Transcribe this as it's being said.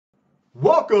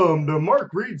Welcome to Mark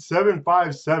Reed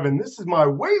 757. This is my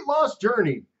weight loss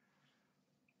journey.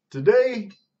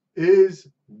 Today is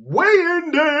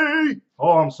weigh-in day.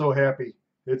 Oh, I'm so happy.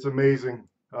 It's amazing.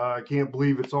 I can't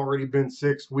believe it's already been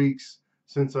 6 weeks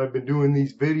since I've been doing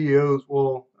these videos.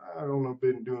 Well, I don't know,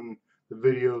 been doing the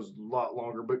videos a lot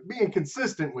longer, but being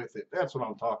consistent with it. That's what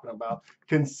I'm talking about.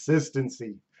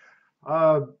 Consistency.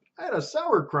 Uh, I had a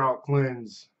sauerkraut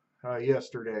cleanse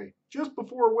yesterday, just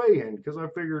before weigh-in, because I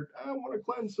figured I want to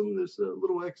cleanse some of this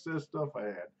little excess stuff I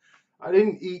had. I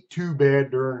didn't eat too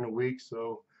bad during the week,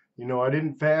 so I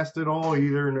didn't fast at all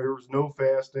either, and there was no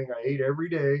fasting. I ate every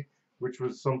day, which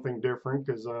was something different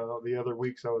because the other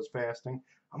weeks I was fasting.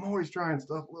 I'm always trying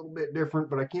stuff a little bit different,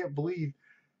 but I can't believe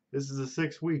this is the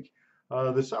 6th week.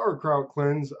 The sauerkraut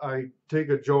cleanse, I take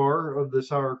a jar of the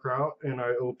sauerkraut and I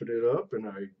open it up and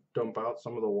I dump out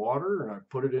some of the water and I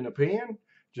put it in a pan,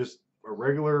 just a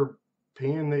regular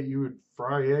pan that you would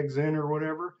fry eggs in or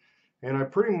whatever. And I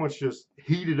pretty much just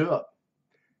heat it up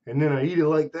and then I eat it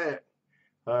like that.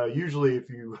 Usually, if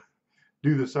you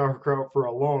do the sauerkraut for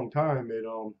a long time,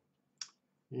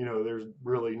 there's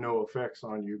really no effects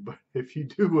on you. But if you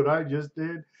do what I just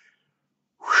did,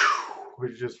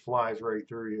 it just flies right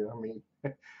through you. I mean,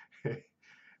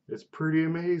 it's pretty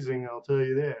amazing, I'll tell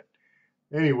you that.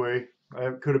 Anyway,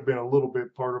 I could have been a little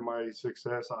bit part of my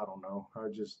success. I don't know. I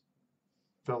just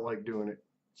felt like doing it,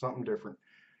 something different.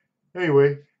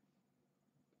 Anyway,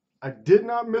 I did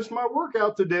not miss my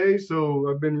workout today, so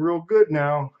I've been real good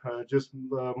now. Just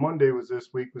Monday was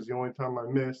this week, was the only time I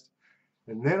missed.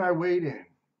 And then I weighed in.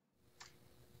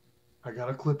 I got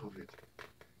a clip of it.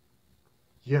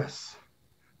 Yes,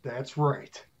 that's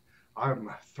right. I'm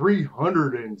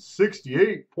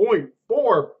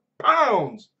 368.4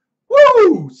 pounds.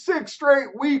 Woo! 6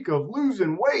 straight week of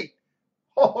losing weight.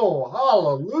 Oh,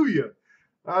 hallelujah.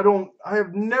 I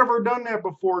have never done that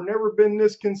before, never been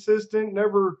this consistent,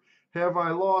 never have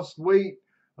I lost weight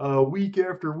week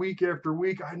after week after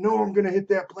week. I know I'm going to hit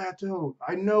that plateau.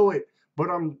 I know it, but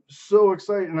I'm so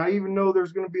excited. And I even know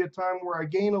there's going to be a time where I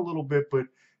gain a little bit, but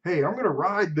hey, I'm going to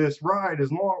ride this ride as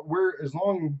far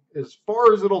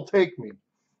as it'll take me.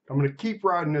 I'm going to keep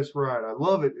riding this ride. I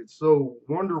love it. It's so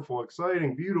wonderful,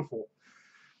 exciting, beautiful.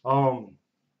 Um,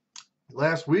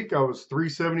 Last week I was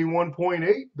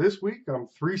 371.8. This week I'm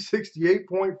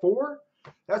 368.4.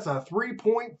 That's a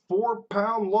 3.4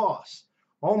 pound loss,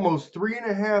 almost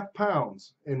 3.5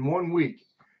 pounds in 1 week.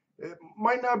 It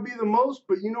might not be the most,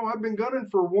 but I've been gunning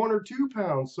for 1 or 2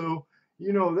 pounds. So,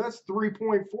 that's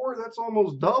 3.4. That's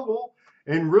almost double.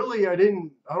 And really, I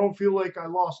don't feel like I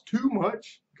lost too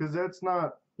much because that's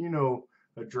not,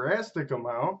 a drastic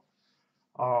amount.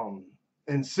 Um,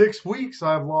 in 6 weeks,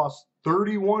 I've lost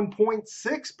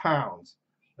 31.6 pounds.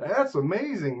 That's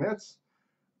amazing. That's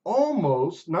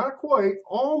almost, not quite,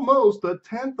 almost a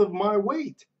tenth of my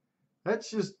weight. That's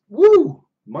just, woo,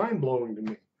 mind blowing to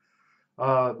me.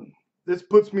 Uh, this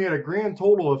puts me at a grand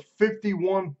total of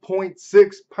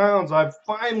 51.6 pounds. I've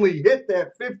finally hit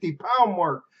that 50-pound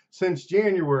mark since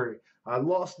January. I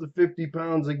lost the 50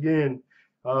 pounds again.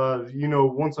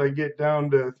 Once I get down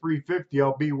to 350,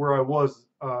 I'll be where I was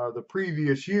the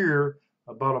previous year.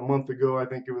 About a month ago, I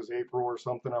think it was April or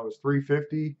something, I was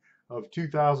 350 of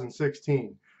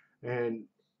 2016. And,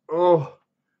 oh,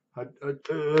 hey,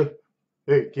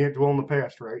 can't dwell in the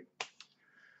past, right?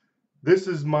 This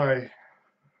is my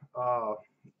uh,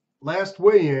 last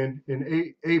weigh-in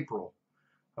April.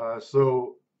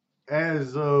 So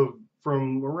as of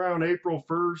from around April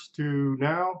 1st to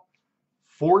now,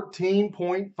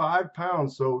 14.5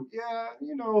 pounds. So yeah,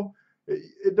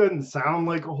 it doesn't sound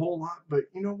like a whole lot, but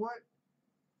you know what?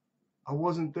 I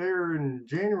wasn't there in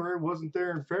January, wasn't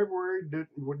there in February,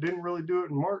 didn't really do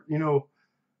it in March.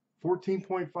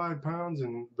 14.5 pounds,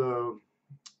 and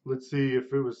let's see,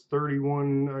 if it was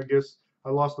 31, I guess I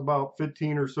lost about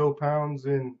 15 or so pounds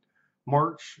in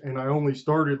March, and I only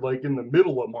started like in the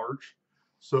middle of March.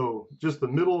 So just the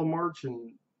middle of March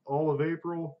and all of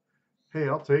April, hey,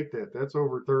 I'll take that. That's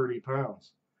over 30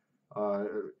 pounds. Uh,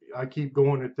 I keep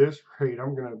going at this rate,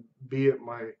 I'm going to be at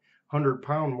my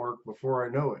 100-pound mark before I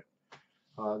know it.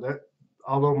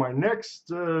 Although my next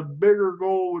bigger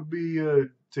goal would be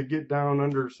to get down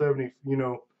under 70,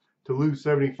 to lose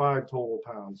 75 total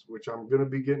pounds, which I'm going to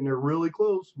be getting there really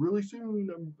close, really soon.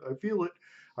 I feel it.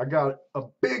 I got a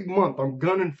big month. I'm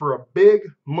gunning for a big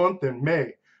month in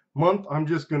May. I'm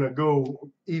just going to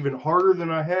go even harder than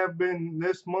I have been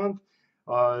this month.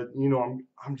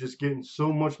 I'm just getting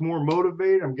so much more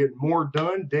motivated. I'm getting more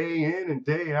done day in and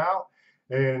day out.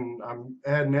 And I'm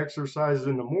adding exercises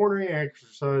in the morning,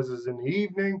 exercises in the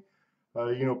evening,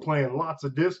 playing lots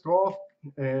of disc golf.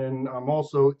 and I'm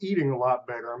also eating a lot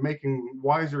better. I'm making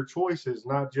wiser choices,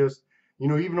 not just,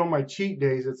 even on my cheat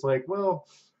days, it's like, well,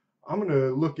 I'm gonna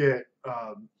look at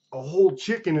a whole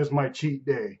chicken as my cheat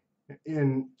day.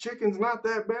 And chicken's not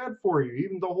that bad for you,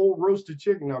 even the whole roasted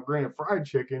chicken. Now, granted, fried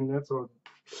chicken, that's a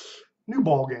new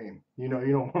ball game. You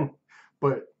don't want,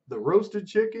 but the roasted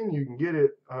chicken, you can get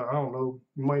it. I don't know,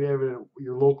 you might have it at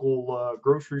your local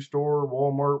grocery store,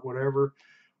 Walmart, whatever.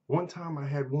 One time I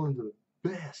had one of the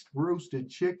best roasted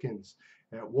chickens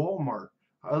at Walmart.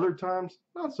 Other times,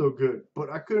 not so good,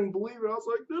 but I couldn't believe it. I was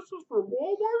like, this is from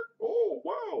Walmart? Oh,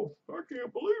 wow. I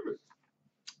can't believe it.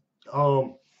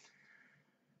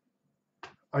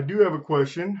 I do have a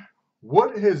question.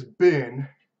 What has been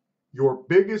your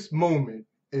biggest moment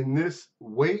in this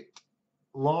weight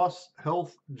loss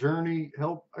health journey?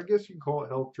 Health, I guess you call it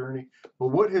health journey, but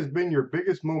what has been your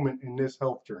biggest moment in this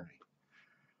health journey?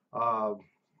 Uh,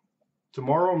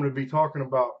 Tomorrow I'm going to be talking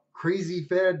about crazy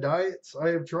fad diets I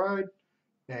have tried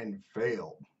and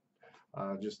failed.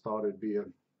 I just thought it'd be a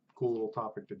cool little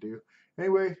topic to do.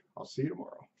 Anyway, I'll see you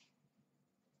tomorrow.